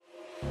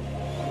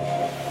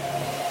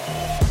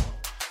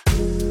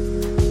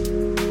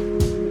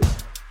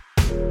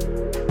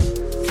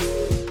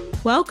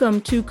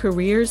Welcome to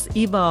Careers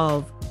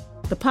Evolve,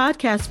 the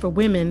podcast for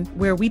women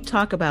where we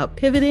talk about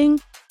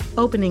pivoting,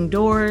 opening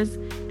doors,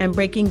 and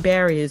breaking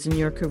barriers in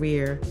your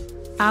career.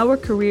 Our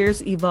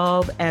careers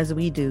evolve as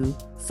we do,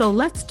 so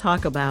let's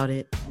talk about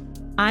it.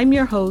 I'm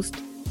your host,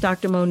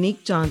 Dr.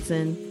 Monique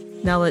Johnson.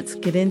 Now let's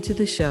get into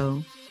the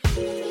show.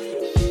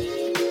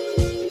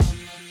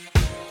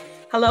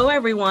 Hello,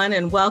 everyone,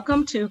 and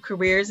welcome to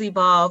Careers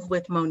Evolve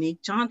with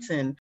Monique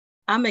Johnson.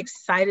 I'm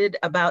excited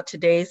about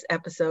today's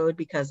episode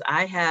because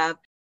I have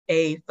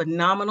a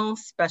phenomenal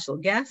special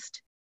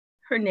guest.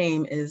 Her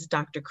name is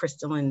Dr.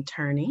 Crystalline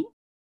Turney,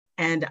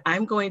 and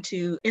I'm going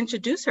to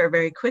introduce her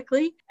very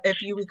quickly.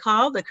 If you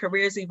recall, the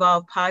Careers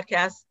Evolve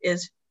podcast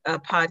is a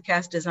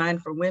podcast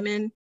designed for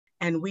women,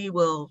 and we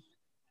will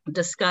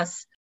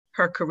discuss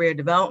her career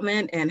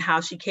development and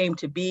how she came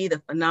to be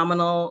the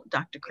phenomenal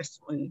Dr.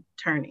 Crystalline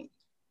Turney.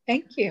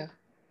 Thank you.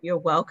 You're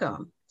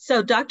welcome.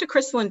 So Dr.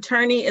 Crystalline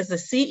Turney is the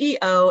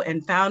CEO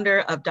and founder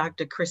of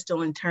Dr.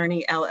 Crystalline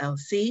Turney,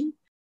 LLC,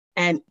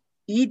 and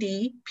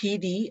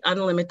EDPD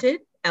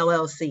Unlimited,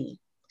 LLC.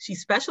 She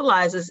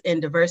specializes in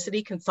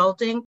diversity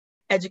consulting,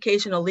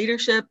 educational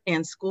leadership,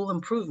 and school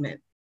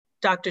improvement.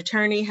 Dr.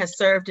 Turney has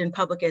served in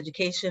public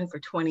education for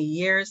 20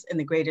 years in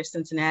the greater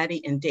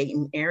Cincinnati and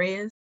Dayton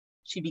areas.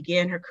 She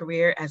began her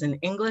career as an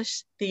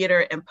English,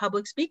 theater, and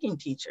public speaking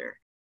teacher.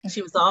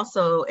 She was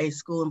also a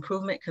school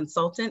improvement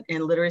consultant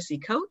and literacy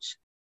coach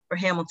for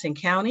Hamilton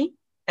County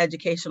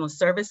Educational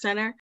Service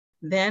Center,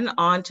 then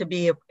on to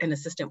be an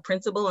assistant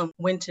principal in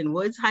Winton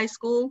Woods High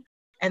School.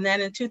 And then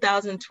in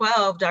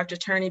 2012, Dr.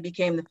 Turney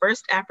became the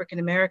first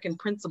African-American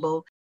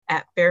principal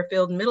at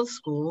Fairfield Middle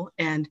School.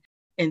 And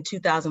in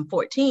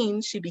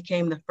 2014, she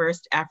became the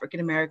first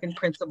African-American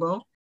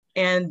principal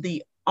and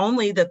the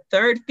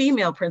third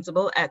female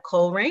principal at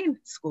Colerain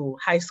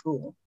High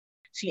School.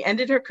 She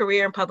ended her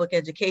career in public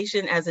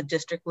education as a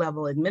district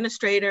level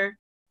administrator,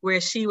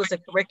 where she was a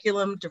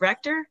curriculum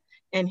director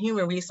and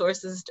human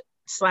resources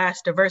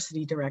 /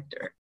 diversity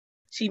director.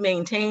 She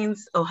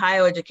maintains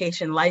Ohio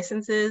education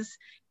licenses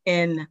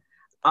in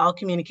all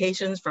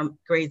communications from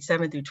grade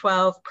 7 through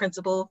 12,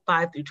 principal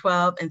 5 through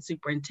 12, and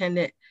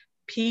superintendent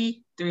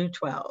P through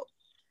 12.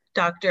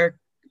 Dr.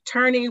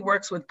 Turney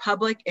works with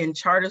public and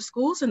charter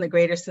schools in the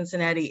greater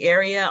Cincinnati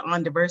area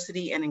on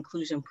diversity and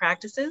inclusion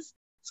practices,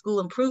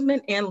 school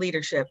improvement, and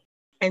leadership.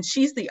 And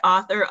she's the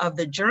author of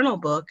the journal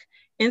book,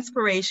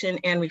 Inspiration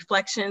and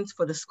Reflections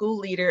for the School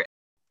Leader,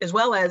 as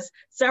well as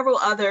several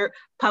other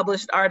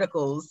published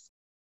articles.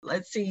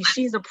 Let's see,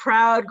 she's a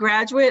proud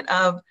graduate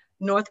of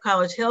North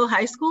College Hill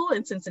High School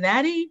in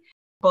Cincinnati,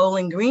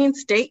 Bowling Green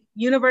State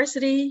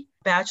University,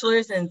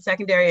 bachelor's in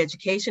secondary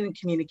education and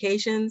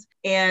communications,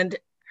 and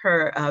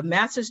her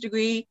master's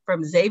degree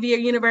from Xavier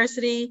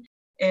University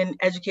in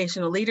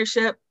educational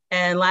leadership.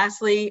 And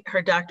lastly,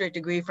 her doctorate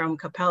degree from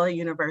Capella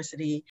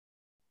University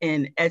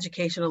in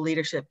educational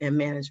leadership and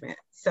management.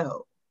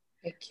 So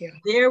thank you.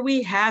 There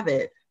we have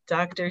it,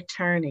 Dr.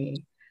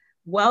 Turney.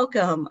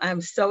 Welcome.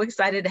 I'm so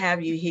excited to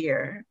have you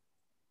here.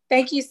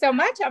 Thank you so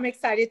much. I'm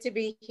excited to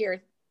be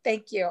here.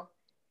 Thank you.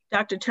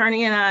 Dr.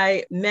 Turney and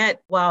I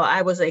met while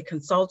I was a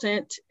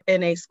consultant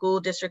in a school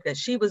district that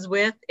she was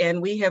with,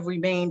 and we have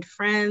remained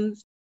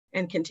friends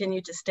and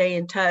continue to stay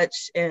in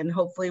touch, and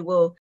hopefully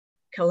we'll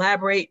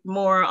collaborate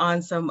more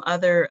on some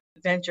other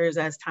ventures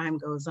as time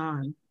goes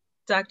on.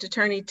 Dr.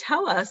 Turney,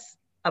 tell us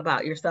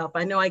about yourself.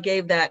 I know I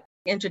gave that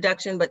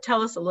introduction, but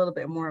tell us a little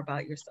bit more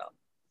about yourself.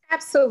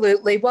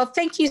 Absolutely. Well,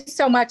 thank you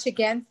so much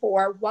again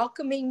for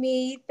welcoming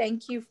me.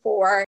 Thank you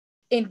for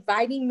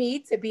inviting me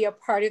to be a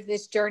part of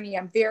this journey.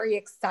 I'm very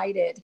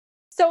excited.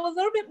 So a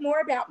little bit more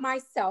about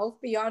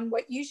myself beyond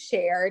what you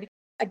shared.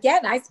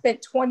 Again, I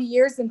spent 20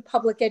 years in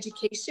public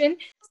education,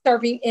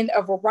 serving in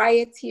a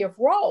variety of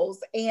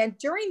roles. And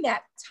during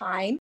that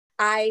time,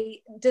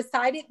 I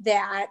decided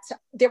that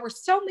there were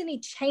so many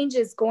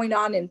changes going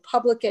on in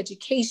public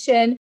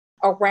education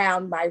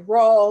around my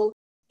role.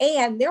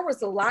 And there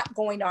was a lot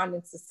going on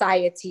in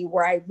society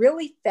where I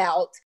really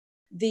felt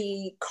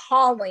the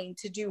calling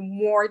to do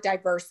more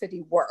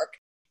diversity work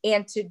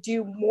and to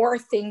do more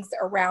things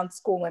around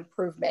school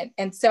improvement.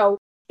 And so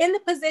in the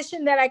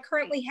position that I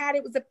currently had,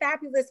 it was a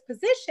fabulous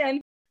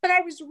position, but I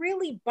was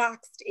really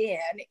boxed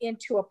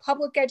into a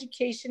public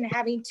education,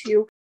 having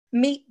to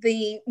meet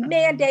the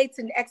mandates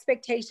and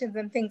expectations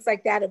and things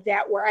like that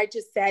where I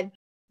just said,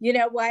 you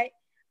know what?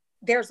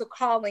 There's a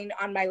calling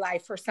on my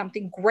life for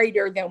something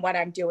greater than what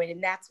I'm doing.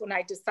 And that's when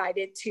I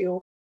decided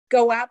to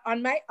go out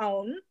on my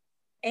own.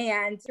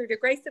 And through the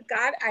grace of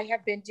God, I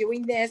have been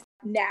doing this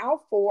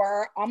now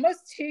for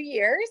almost 2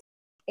 years.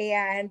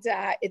 And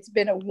it's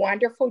been a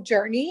wonderful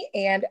journey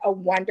and a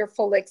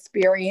wonderful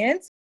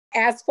experience.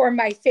 As for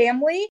my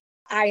family,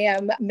 I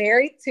am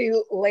married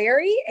to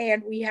Larry,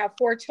 and we have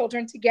 4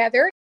 children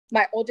together.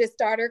 My oldest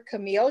daughter,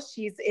 Camille,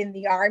 she's in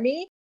the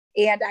Army.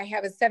 And I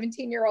have a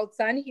 17-year-old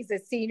son. He's a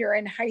senior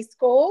in high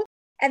school.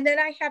 And then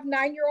I have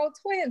 9-year-old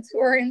twins who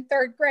are in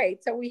 3rd grade.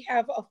 So we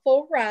have a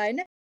full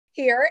run.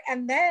 here.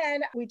 And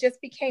then we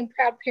just became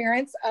proud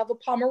parents of a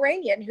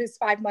Pomeranian who's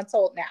 5 months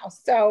old now.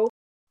 So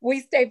we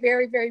stay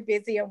very, very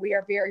busy, and we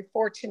are very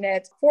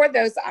fortunate for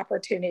those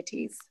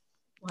opportunities.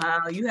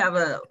 Wow, you have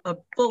a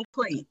full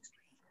plate.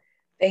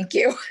 Thank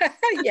you.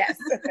 Yes.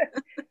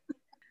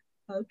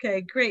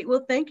 Okay, great.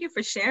 Well, thank you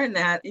for sharing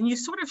that. And you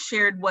sort of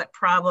shared what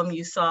problem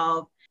you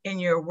solve in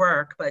your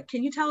work, but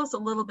can you tell us a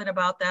little bit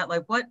about that?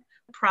 Like, what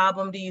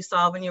problem do you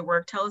solve in your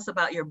work? Tell us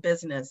about your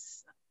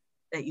business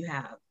that you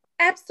have.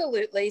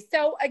 Absolutely.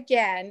 So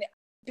again,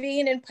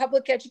 being in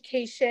public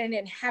education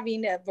and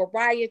having a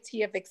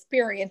variety of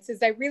experiences,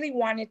 I really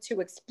wanted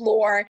to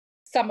explore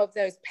some of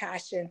those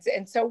passions.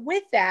 And so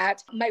with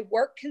that, my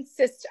work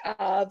consists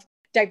of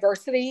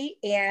diversity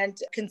and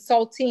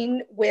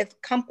consulting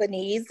with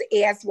companies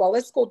as well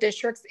as school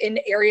districts in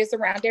areas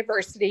around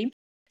diversity,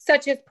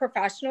 such as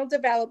professional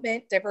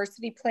development,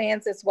 diversity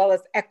plans, as well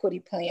as equity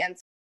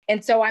plans.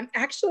 And so I'm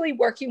actually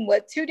working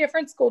with 2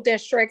 different school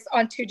districts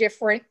on 2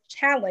 different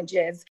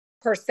challenges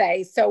per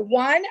se. So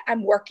one,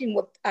 I'm working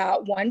with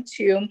one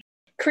to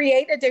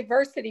create a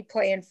diversity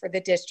plan for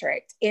the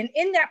district. And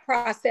in that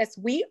process,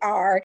 we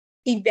are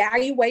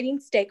evaluating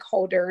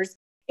stakeholders,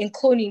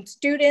 including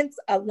students,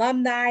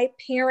 alumni,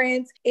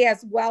 parents,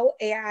 as well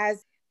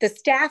as the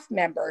staff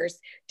members,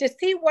 to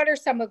see what are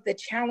some of the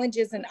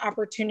challenges and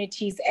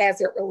opportunities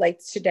as it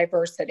relates to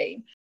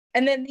diversity.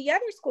 And then the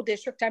other school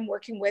district I'm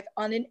working with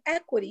on an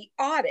equity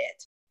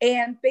audit,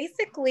 and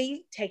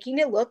basically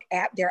taking a look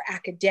at their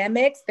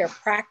academics, their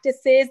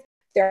practices,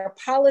 their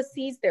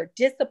policies, their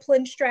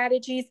discipline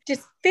strategies, to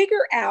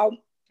figure out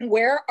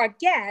where,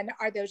 again,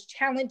 are those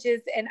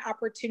challenges and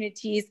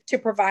opportunities to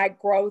provide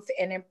growth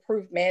and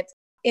improvement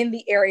in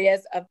the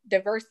areas of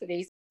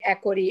diversity,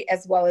 equity,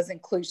 as well as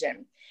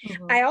inclusion.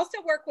 Mm-hmm. I also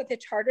work with a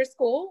charter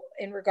school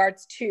in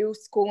regards to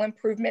school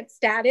improvement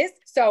status.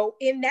 So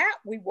in that,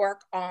 we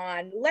work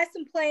on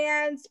lesson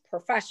plans,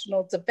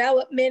 professional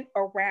development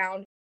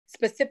around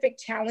specific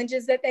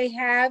challenges that they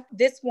have.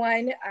 This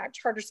one,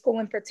 charter school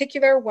in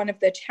particular, one of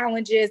the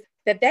challenges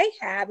that they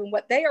have and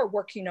what they are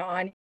working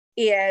on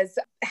is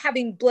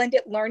having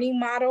blended learning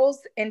models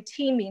and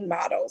teaming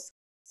models.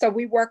 So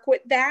we work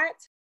with that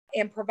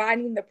and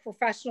providing the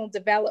professional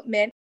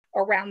development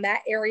around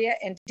that area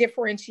and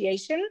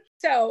differentiation.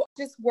 So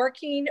just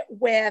working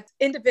with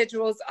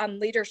individuals on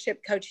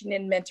leadership coaching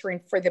and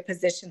mentoring for the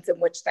positions in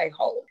which they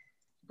hold.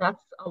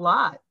 That's a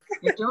lot.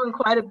 You're doing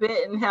quite a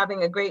bit and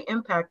having a great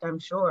impact, I'm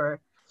sure.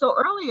 So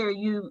earlier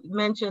you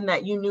mentioned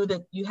that you knew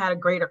that you had a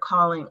greater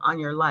calling on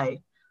your life.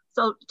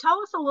 So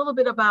tell us a little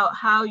bit about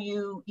how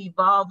you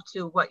evolved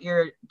to what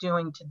you're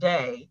doing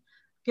today.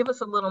 Give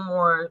us a little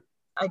more,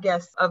 I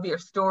guess, of your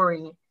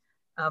story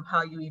of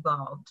how you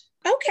evolved.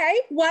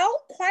 Okay,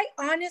 well, quite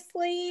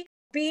honestly,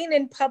 being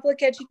in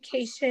public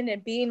education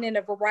and being in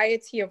a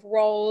variety of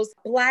roles,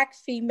 Black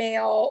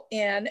female,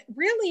 and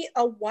really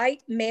a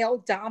white male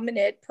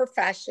dominant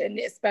profession,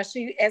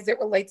 especially as it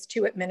relates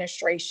to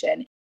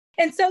administration.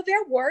 And so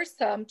there were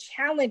some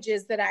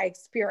challenges that I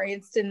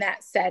experienced in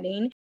that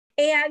setting.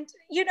 And,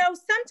 you know,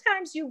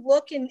 sometimes you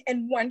look and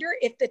wonder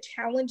if the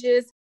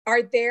challenges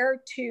are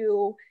there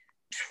to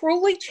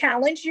truly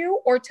challenge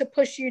you or to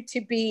push you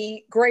to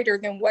be greater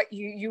than what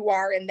you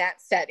are in that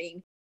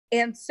setting.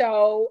 And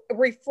so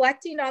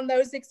reflecting on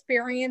those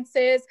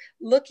experiences,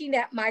 looking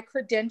at my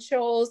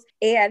credentials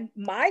and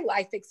my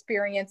life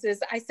experiences,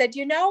 I said,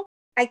 you know,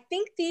 I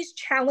think these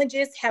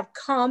challenges have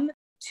come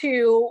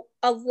to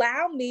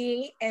allow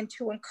me and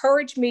to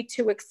encourage me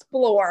to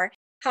explore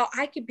how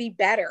I could be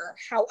better,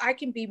 how I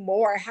can be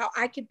more, how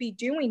I could be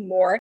doing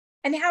more,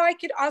 and how I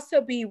could also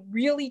be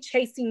really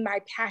chasing my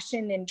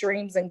passion and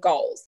dreams and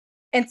goals.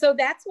 And so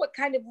that's what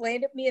kind of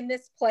landed me in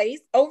this place.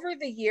 Over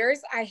the years,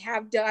 I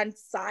have done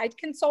side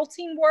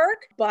consulting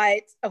work,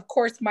 but of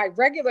course, my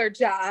regular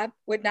job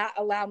would not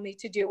allow me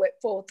to do it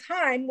full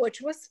time,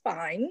 which was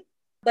fine.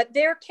 But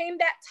there came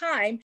that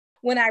time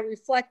when I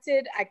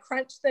reflected, I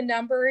crunched the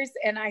numbers,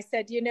 and I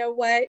said, you know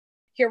what,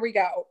 here we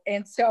go.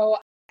 And so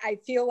I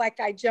feel like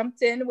I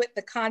jumped in with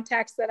the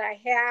contacts that I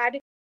had,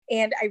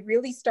 and I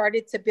really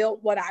started to build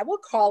what I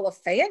would call a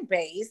fan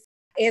base,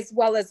 as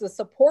well as a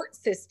support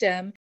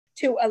system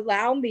to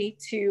allow me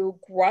to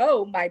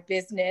grow my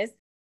business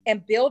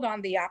and build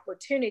on the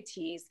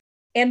opportunities.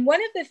 And one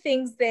of the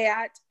things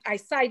that I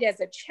cite as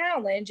a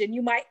challenge, and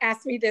you might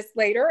ask me this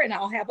later and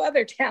I'll have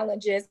other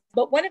challenges,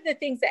 but one of the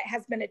things that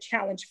has been a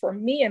challenge for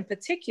me in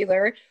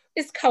particular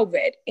is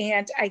COVID.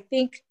 And I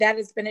think that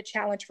has been a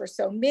challenge for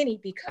so many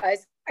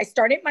because I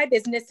started my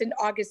business in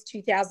August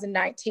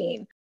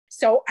 2019.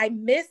 So I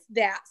missed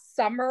that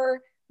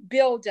summer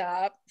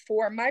buildup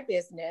for my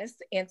business.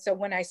 And so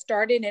when I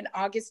started in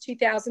August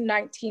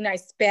 2019, I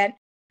spent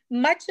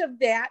much of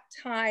that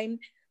time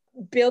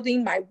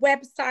building my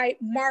website,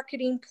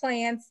 marketing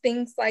plans,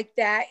 things like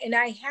that. And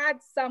I had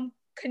some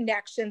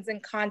connections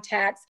and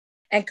contacts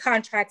and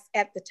contracts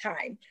at the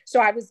time.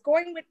 So I was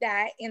going with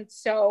that. And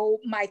so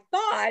my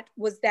thought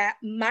was that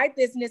my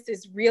business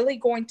is really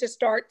going to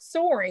start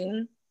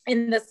soaring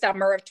in the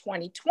summer of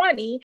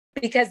 2020,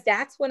 because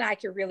that's when I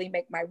could really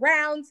make my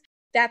rounds.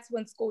 That's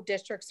when school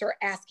districts are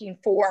asking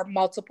for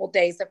multiple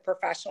days of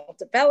professional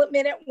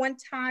development at one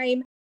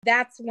time.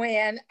 That's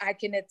when I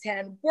can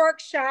attend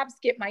workshops,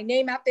 get my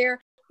name out there.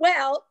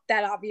 Well,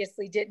 that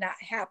obviously did not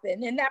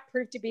happen, and that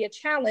proved to be a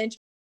challenge.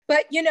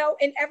 But,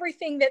 in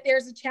everything that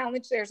there's a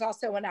challenge, there's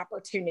also an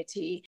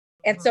opportunity.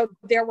 And so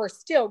there were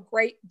still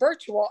great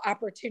virtual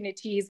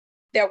opportunities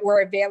that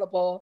were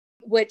available,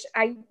 which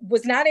I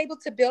was not able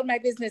to build my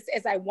business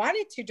as I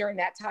wanted to during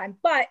that time,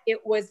 but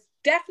it was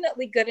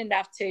definitely good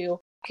enough to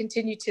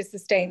continue to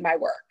sustain my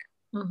work.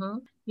 Mm-hmm.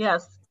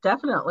 Yes,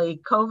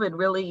 definitely. COVID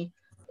really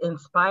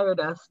inspired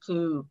us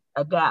to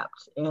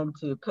adapt and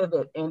to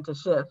pivot and to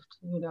shift.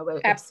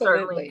 It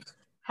certainly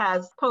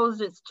has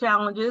posed its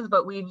challenges,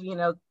 but we've,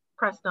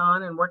 pressed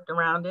on and worked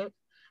around it.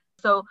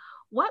 So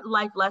what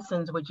life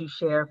lessons would you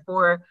share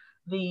for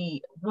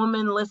the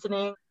woman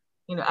listening,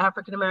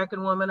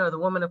 African-American woman or the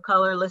woman of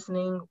color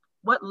listening?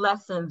 What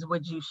lessons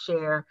would you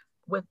share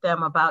with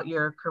them about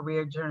your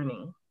career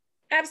journey?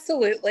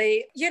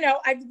 Absolutely.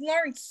 I've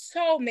learned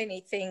so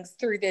many things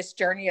through this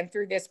journey and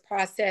through this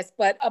process,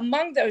 but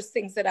among those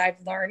things that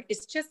I've learned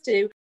is just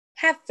to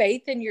have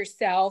faith in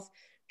yourself,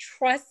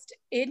 trust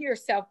in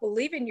yourself,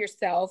 believe in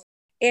yourself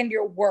and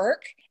your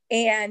work,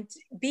 and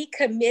be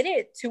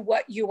committed to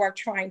what you are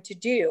trying to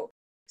do.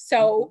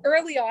 So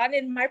early on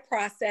in my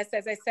process,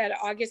 as I said,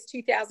 August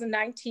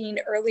 2019,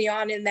 early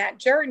on in that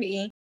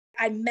journey,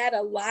 I met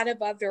a lot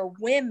of other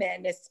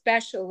women,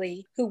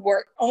 especially who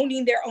were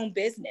owning their own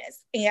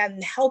business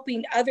and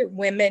helping other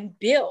women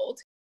build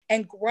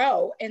and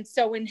grow. And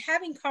so in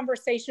having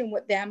conversation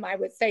with them, I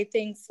would say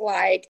things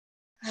like,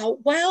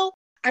 well,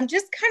 I'm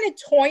just kind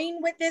of toying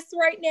with this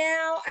right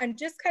now. I'm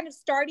just kind of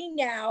starting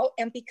now.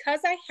 And because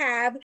I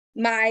have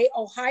my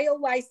Ohio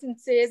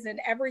licenses and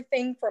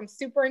everything from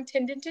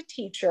superintendent to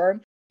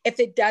teacher, if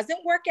it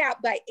doesn't work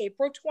out by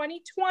April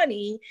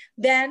 2020,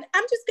 then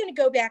I'm just going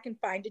to go back and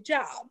find a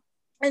job.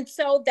 And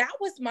so that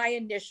was my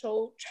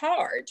initial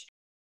charge.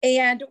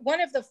 And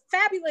one of the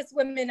fabulous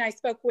women I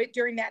spoke with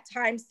during that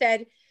time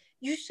said,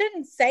 "You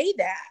shouldn't say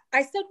that."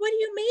 I said, "What do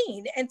you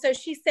mean?" And so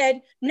she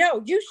said,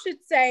 "No, you should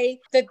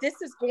say that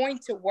this is going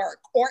to work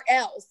or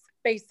else,"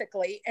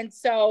 basically. And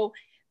so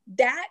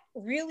that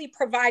really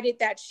provided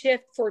that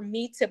shift for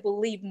me to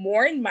believe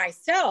more in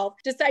myself,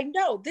 to say,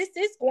 no, this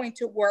is going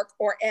to work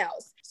or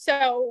else.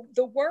 So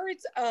the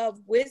words of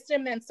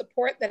wisdom and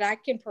support that I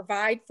can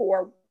provide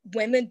for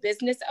women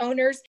business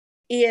owners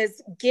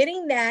is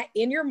getting that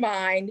in your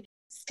mind,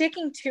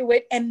 sticking to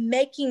it and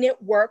making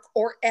it work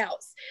or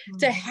else.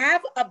 To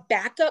have a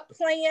backup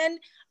plan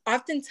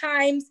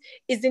oftentimes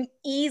is an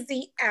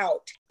easy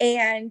out.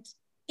 And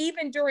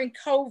even during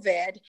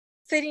COVID,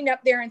 sitting up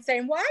there and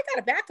saying, well, I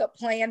got a backup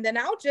plan, then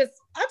I'll just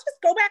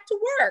go back to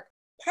work.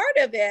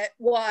 Part of it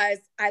was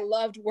I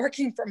loved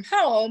working from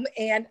home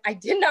and I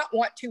did not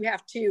want to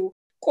have to,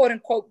 quote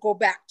unquote, go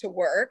back to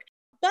work.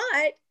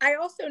 But I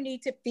also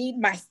need to feed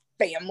my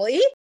family.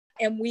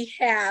 And we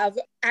have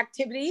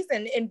activities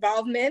and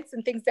involvements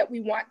and things that we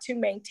want to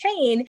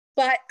maintain.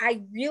 But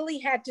I really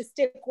had to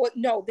stick with,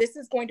 no, this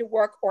is going to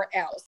work or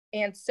else.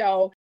 And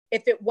so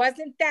if it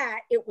wasn't that,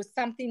 it was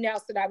something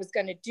else that I was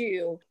going to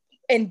do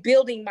in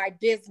building my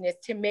business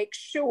to make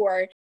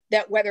sure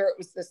that whether it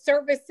was the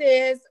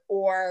services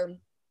or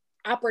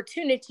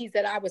opportunities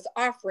that I was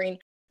offering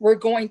were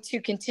going to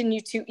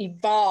continue to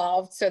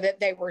evolve so that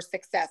they were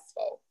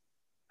successful.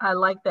 I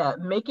like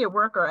that. Make it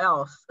work or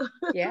else.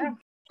 Yeah.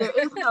 There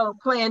is no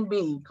plan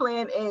B.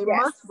 Plan A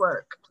must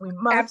work. We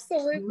must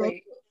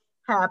make it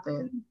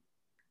happen.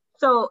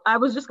 So I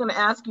was just going to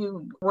ask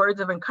you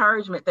words of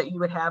encouragement that you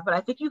would have, but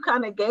I think you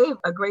kind of gave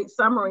a great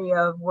summary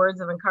of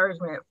words of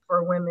encouragement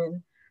for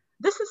women.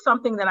 This is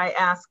something that I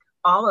ask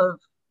all of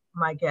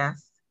my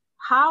guests.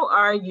 How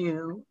are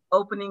you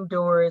opening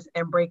doors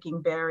and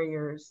breaking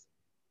barriers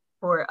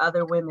for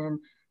other women?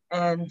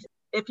 And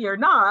if you're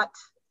not,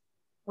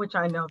 which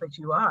I know that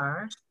you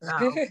are,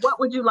 what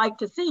would you like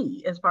to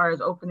see as far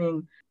as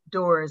opening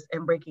doors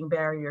and breaking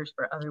barriers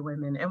for other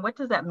women? And what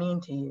does that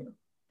mean to you?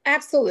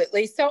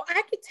 Absolutely. So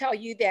I could tell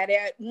you that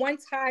at one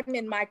time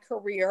in my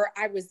career,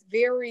 I was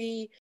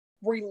very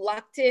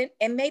reluctant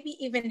and maybe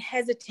even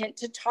hesitant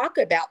to talk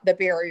about the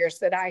barriers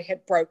that I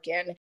had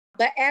broken.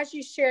 But as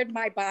you shared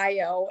my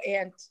bio,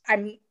 and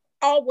I'm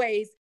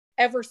always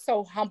ever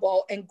so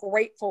humble and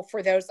grateful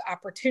for those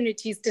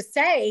opportunities to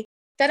say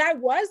that I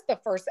was the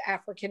first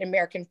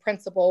African-American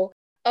principal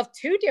of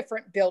 2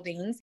 different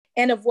buildings.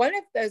 And of one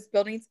of those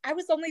buildings, I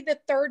was only the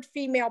 3rd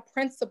female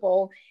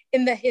principal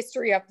in the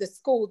history of the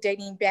school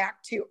dating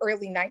back to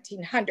early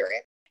 1900.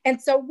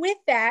 And so with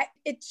that,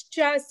 it's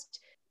just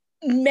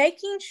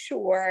making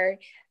sure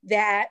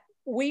that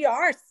we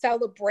are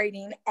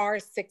celebrating our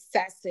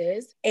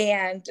successes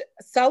and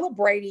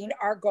celebrating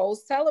our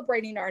goals,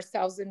 celebrating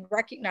ourselves and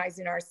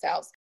recognizing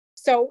ourselves.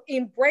 So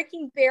in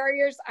breaking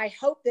barriers, I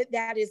hope that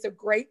that is a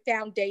great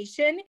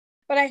foundation,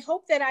 but I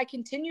hope that I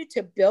continue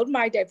to build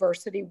my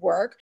diversity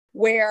work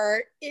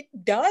where it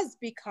does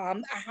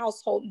become a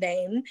household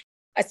name,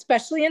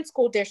 especially in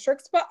school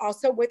districts, but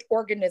also with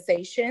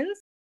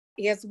organizations.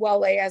 as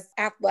well as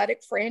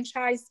athletic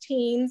franchise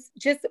teams,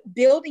 just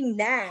building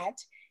that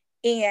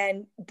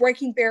and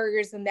breaking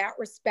barriers in that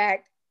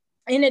respect.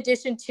 In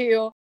addition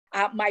to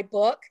my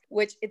book,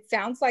 which it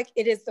sounds like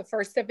it is the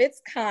first of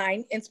its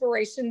kind,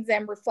 Inspirations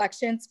and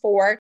Reflections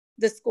for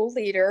the School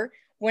Leader.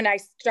 When I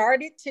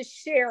started to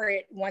share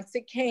it, once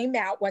it came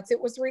out, once it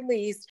was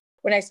released,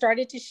 when I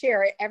started to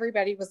share it,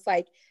 everybody was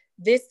like,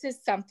 this is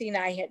something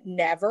I had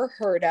never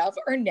heard of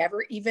or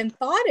never even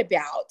thought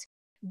about,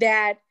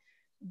 that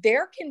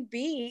there can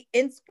be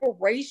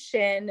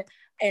inspiration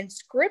and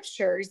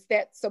scriptures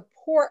that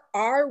support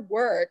our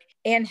work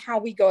and how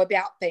we go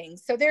about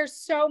things. So there's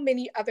so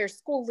many other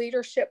school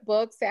leadership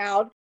books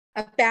out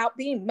about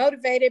being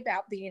motivated,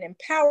 about being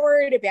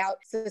empowered, about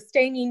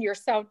sustaining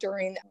yourself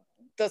during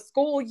the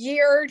school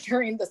year,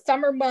 during the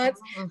summer months,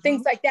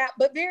 things like that.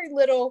 But very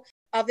little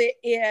of it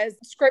is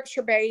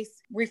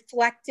scripture-based,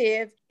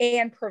 reflective,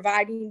 and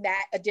providing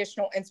that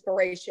additional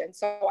inspiration.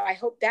 So I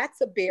hope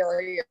that's a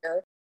barrier,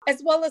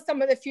 as well as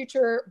some of the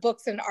future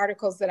books and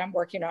articles that I'm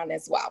working on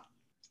as well.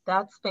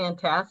 That's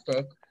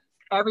fantastic.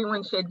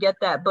 Everyone should get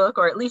that book,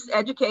 or at least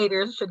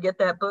educators should get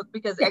that book,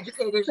 because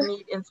educators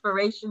need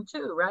inspiration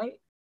too, right?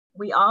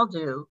 We all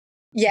do.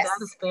 Yes.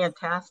 That is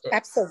fantastic.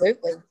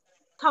 Absolutely.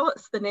 Tell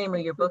us the name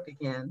of your book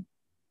again.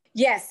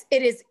 Yes,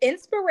 it is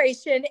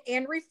Inspiration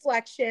and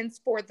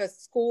Reflections for the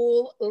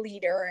School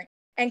Leader.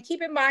 And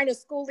keep in mind, a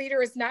school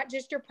leader is not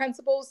just your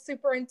principal,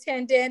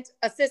 superintendent,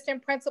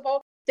 assistant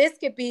principal. This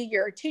could be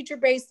your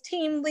teacher-based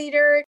team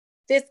leader.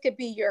 This could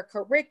be your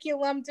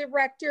curriculum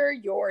director,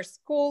 your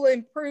school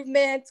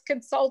improvement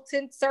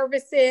consultant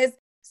services,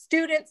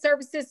 student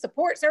services,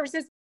 support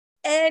services,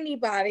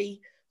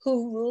 anybody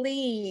who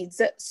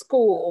leads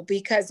school,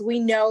 because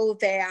we know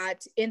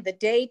that in the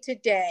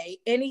day-to-day,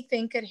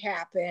 anything could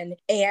happen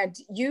and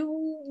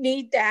you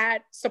need that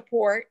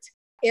support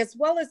as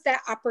well as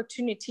that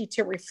opportunity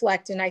to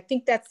reflect. And I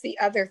think that's the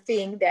other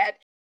thing that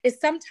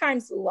is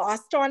sometimes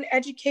lost on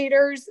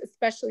educators,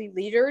 especially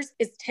leaders,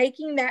 is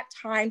taking that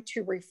time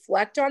to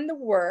reflect on the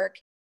work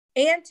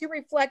and to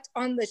reflect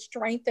on the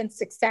strength and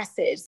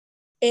successes.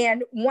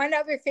 And one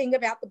other thing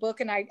about the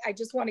book, and I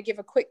just want to give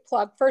a quick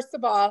plug. First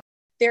of all,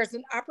 there's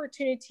an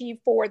opportunity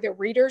for the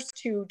readers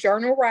to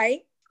journal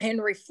write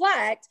and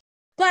reflect,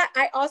 but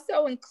I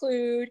also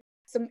include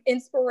some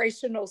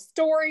inspirational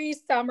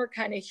stories. Some are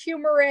kind of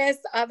humorous,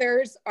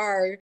 others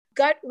are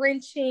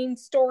gut-wrenching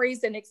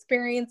stories and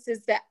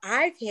experiences that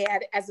I've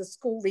had as a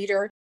school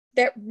leader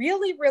that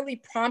really, really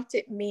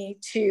prompted me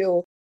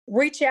to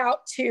reach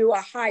out to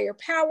a higher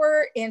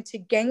power and to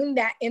gain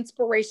that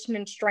inspiration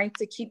and strength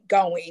to keep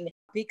going.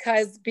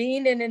 Because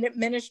being in an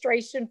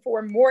administration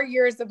for more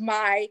years of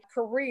my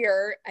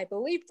career, I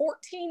believe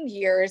 14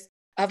 years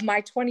of my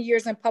 20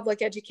 years in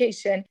public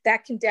education,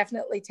 that can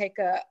definitely take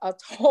a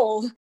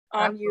toll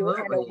on you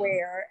and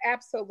aware.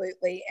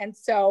 Absolutely. And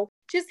so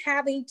just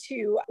having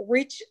to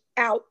reach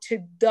out to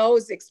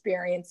those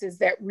experiences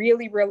that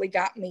really, really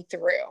got me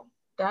through.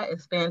 That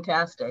is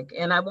fantastic.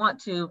 And I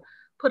want to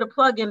put a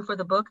plug in for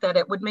the book that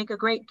it would make a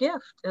great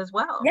gift as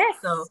well. Yes,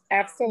 so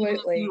absolutely.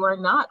 Even if you are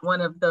not one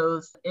of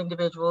those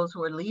individuals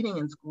who are leading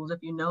in schools, if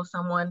you know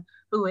someone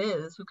who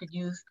could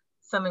use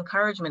some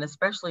encouragement,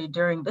 especially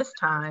during this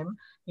time,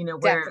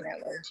 where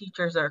Definitely.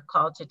 Teachers are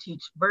called to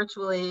teach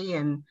virtually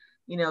and,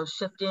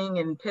 shifting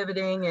and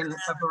pivoting in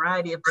a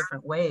variety of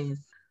different ways.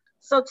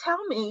 So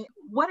tell me,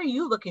 what are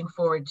you looking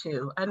forward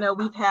to? I know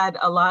we've had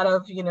a lot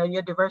of,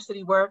 your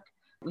diversity work.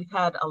 We've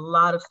had a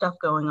lot of stuff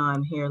going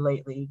on here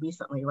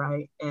recently,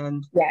 right?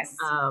 And yes,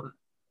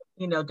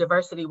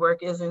 diversity work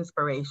is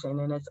inspiration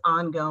and it's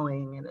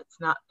ongoing and it's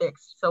not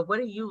fixed. So what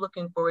are you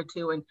looking forward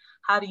to, and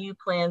how do you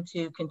plan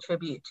to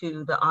contribute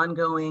to the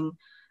ongoing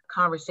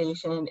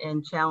conversation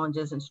and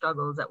challenges and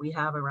struggles that we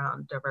have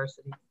around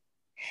diversity?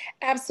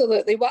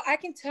 Absolutely. Well, I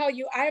can tell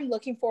you, I am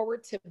looking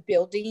forward to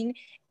building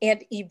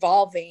and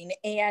evolving.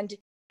 And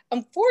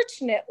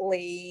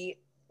unfortunately,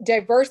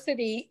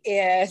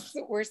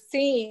 we're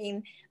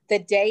seeing the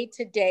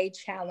day-to-day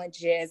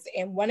challenges.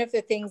 And one of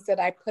the things that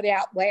I put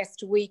out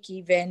last week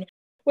even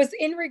was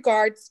in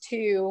regards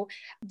to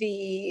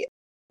the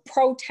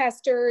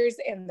protesters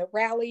and the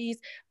rallies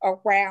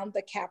around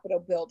the Capitol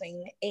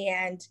building,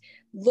 and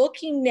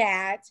looking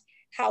at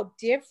how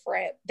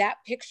different that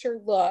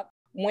picture looked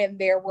when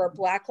there were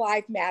Black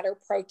Lives Matter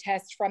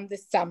protests from the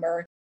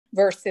summer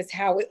versus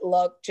how it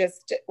looked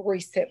just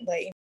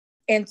recently.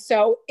 And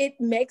so it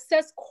makes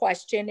us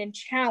question and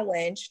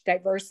challenge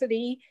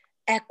diversity,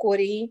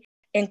 equity,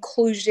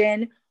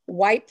 inclusion,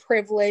 white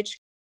privilege,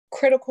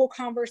 critical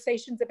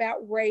conversations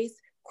about race,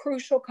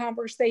 crucial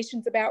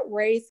conversations about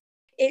race.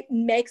 It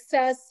makes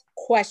us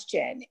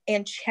question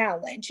and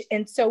challenge.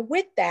 And so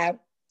with that,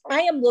 I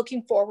am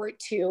looking forward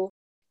to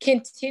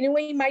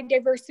continuing my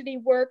diversity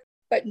work,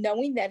 but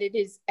knowing that it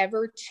is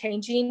ever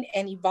changing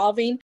and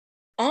evolving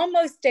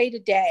almost day to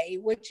day,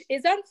 which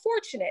is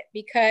unfortunate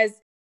because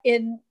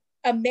in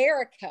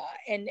America,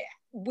 and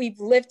we've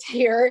lived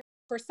here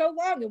for so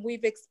long and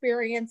we've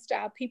experienced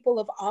people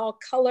of all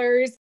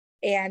colors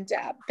and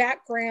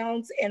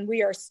backgrounds, and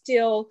we are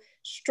still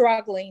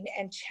struggling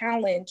and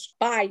challenged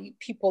by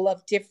people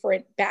of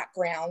different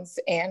backgrounds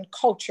and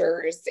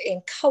cultures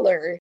and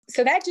color.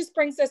 So that just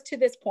brings us to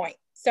this point.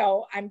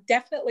 So I'm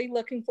definitely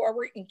looking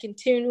forward in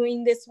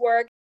continuing this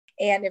work.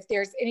 And if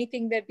there's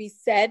anything that be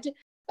said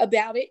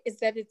about it, is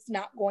that it's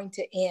not going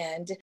to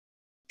end.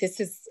 This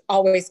is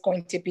always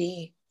going to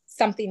be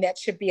something that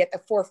should be at the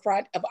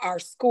forefront of our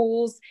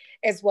schools,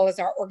 as well as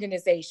our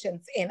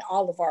organizations and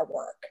all of our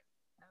work.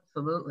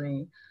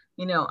 Absolutely.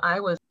 You know, I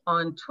was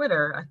on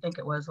Twitter, I think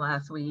it was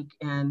last week,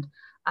 and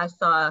I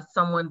saw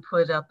someone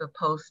put up a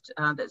post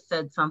that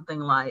said something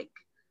like,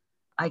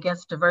 I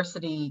guess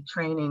diversity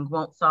training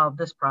won't solve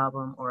this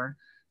problem, or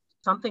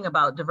something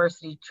about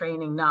diversity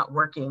training not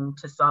working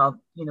to solve,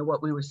 you know,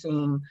 what we were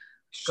seeing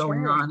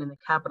going on in the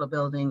Capitol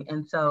building.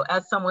 And so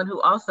as someone who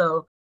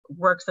also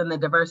works in the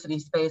diversity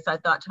space, I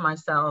thought to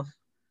myself,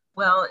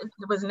 well,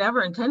 it was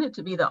never intended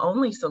to be the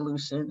only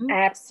solution.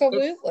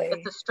 Absolutely.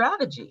 It's a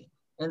strategy.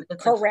 And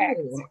it's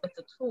correct. It's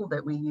a tool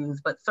that we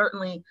use, but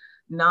certainly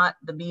not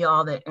the be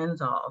all that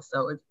ends all.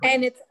 So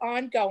it's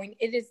ongoing.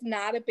 It is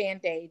not a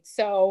Band-Aid.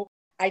 So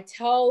I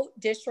tell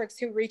districts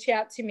who reach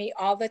out to me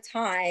all the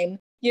time,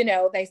 you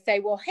know, they say,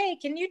 well, hey,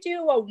 can you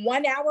do a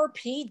 1-hour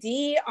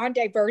PD on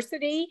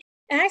diversity?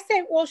 And I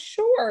say, well,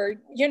 sure.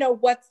 You know,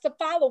 what's the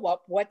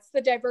follow-up? What's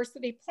the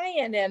diversity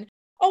plan? And,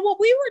 oh, well,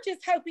 we were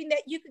just hoping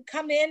that you could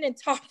come in and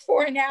talk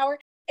for an hour.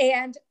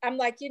 And I'm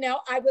like, you know,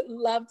 I would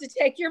love to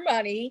take your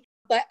money,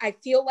 but I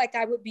feel like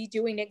I would be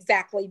doing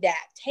exactly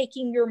that,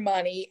 taking your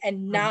money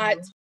and not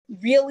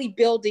really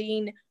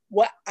building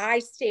what I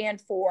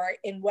stand for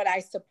and what I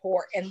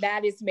support. And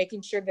that is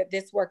making sure that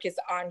this work is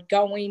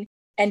ongoing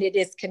and it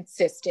is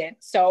consistent.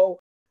 So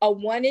a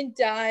one and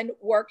done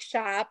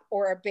workshop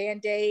or a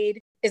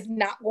Band-Aid is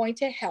not going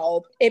to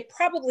help. It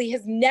probably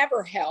has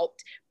never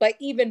helped, but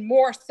even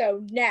more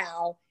so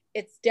now,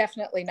 it's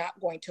definitely not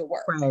going to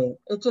work. Right.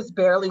 It just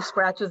barely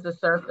scratches the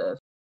surface.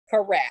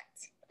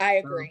 Correct. I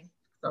agree.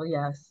 So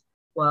yes.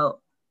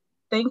 Well,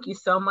 thank you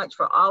so much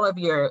for all of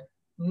your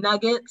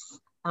nuggets,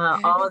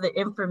 all of the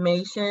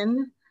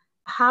information.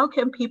 How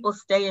can people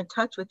stay in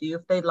touch with you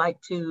if they'd like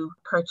to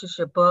purchase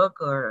your book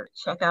or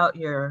check out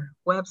your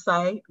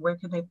website? Where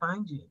can they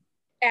find you?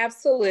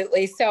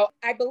 Absolutely. So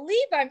I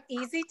believe I'm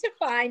easy to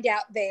find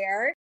out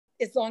there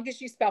as long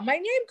as you spell my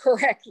name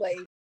correctly.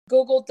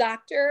 Google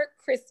Dr.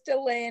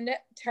 Crystalline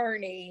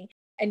Turney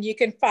and you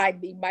can find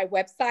me. My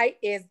website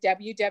is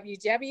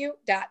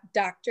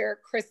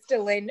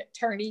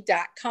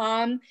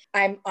www.drcrystallineturney.com.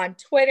 I'm on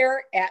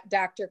Twitter at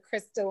Dr.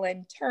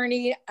 Crystalline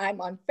Turney.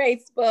 I'm on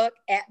Facebook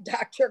at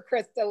Dr.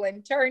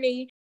 Crystalline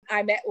Turney.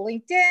 I'm at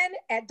LinkedIn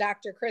at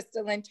Dr.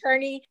 Crystalline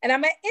Turney, and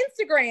I'm at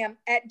Instagram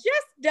at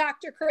just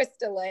Dr.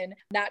 Crystalline,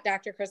 not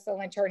Dr.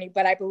 Crystalline Turney,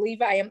 but I believe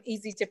I am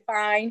easy to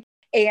find.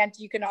 And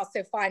you can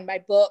also find my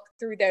book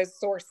through those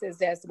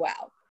sources as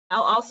well.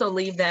 I'll also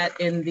leave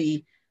that in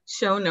the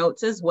show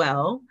notes as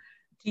well.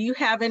 Do you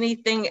have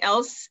anything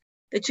else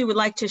that you would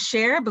like to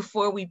share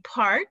before we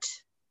part?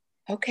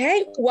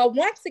 Okay. Well,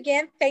 once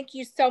again, thank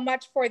you so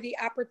much for the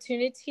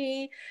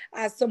opportunity.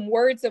 Some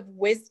words of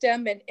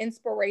wisdom and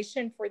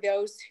inspiration for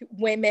those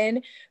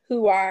women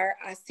who are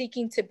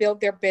seeking to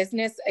build their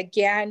business.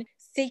 Again,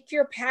 seek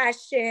your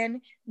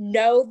passion.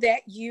 Know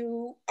that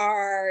you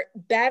are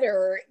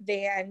better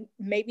than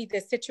maybe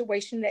the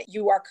situation that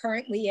you are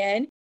currently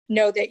in.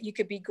 Know that you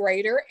could be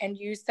greater and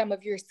use some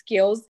of your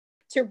skills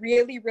to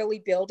really, really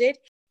build it.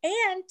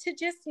 And to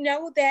just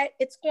know that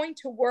it's going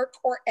to work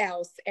or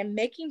else, and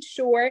making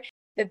sure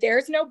that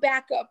there's no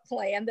backup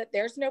plan, that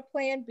there's no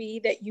plan B,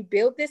 that you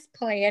build this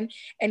plan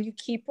and you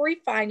keep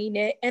refining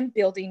it and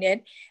building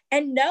it,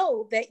 and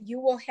know that you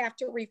will have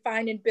to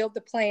refine and build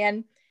the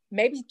plan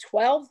maybe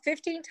 12,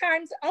 15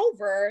 times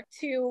over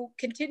to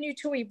continue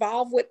to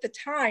evolve with the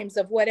times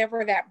of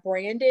whatever that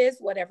brand is,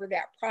 whatever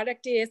that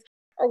product is,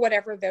 or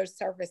whatever those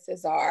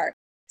services are.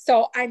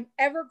 So I'm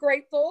ever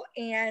grateful,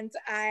 and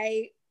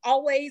I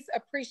always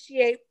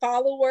appreciate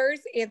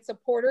followers and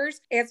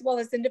supporters, as well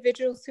as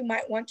individuals who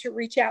might want to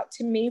reach out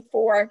to me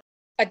for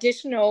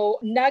additional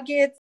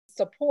nuggets,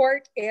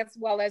 support, as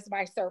well as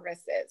my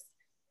services.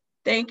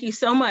 Thank you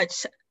so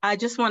much. I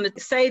just wanted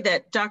to say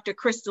that Dr.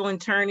 Crystalline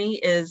Turney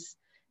is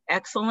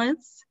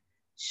excellence.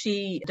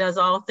 She does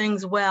all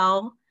things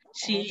well.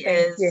 She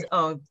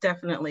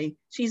definitely.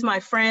 She's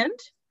my friend,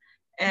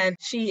 and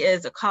she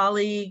is a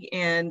colleague,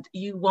 and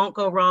you won't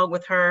go wrong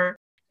with her.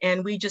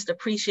 And we just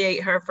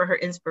appreciate her for her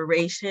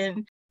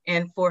inspiration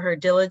and for her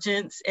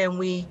diligence. And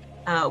we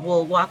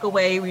will walk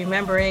away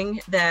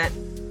remembering that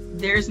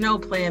there's no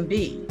plan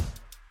B.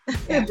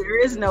 Yeah.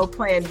 There is no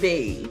plan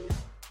B.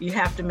 You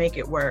have to make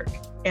it work.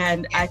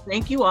 And I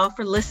thank you all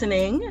for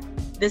listening.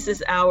 This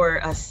is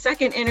our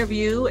second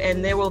interview,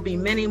 and there will be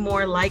many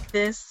more like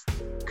this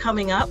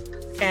coming up.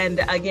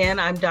 And again,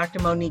 I'm Dr.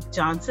 Monique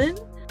Johnson,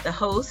 the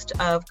host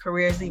of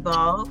Careers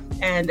Evolve,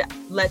 and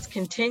let's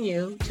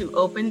continue to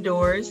open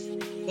doors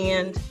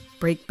and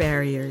break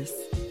barriers.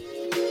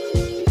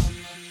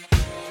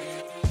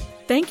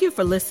 Thank you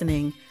for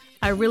listening.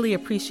 I really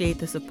appreciate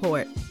the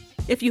support.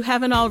 If you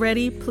haven't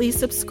already, please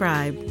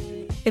subscribe.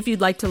 If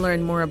you'd like to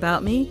learn more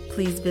about me,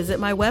 please visit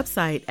my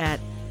website at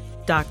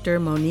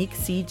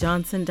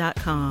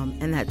drmoniquecjohnson.com,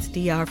 and that's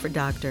DR for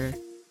doctor.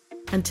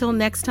 Until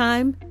next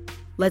time,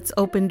 let's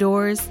open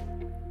doors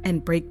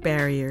and break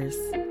barriers.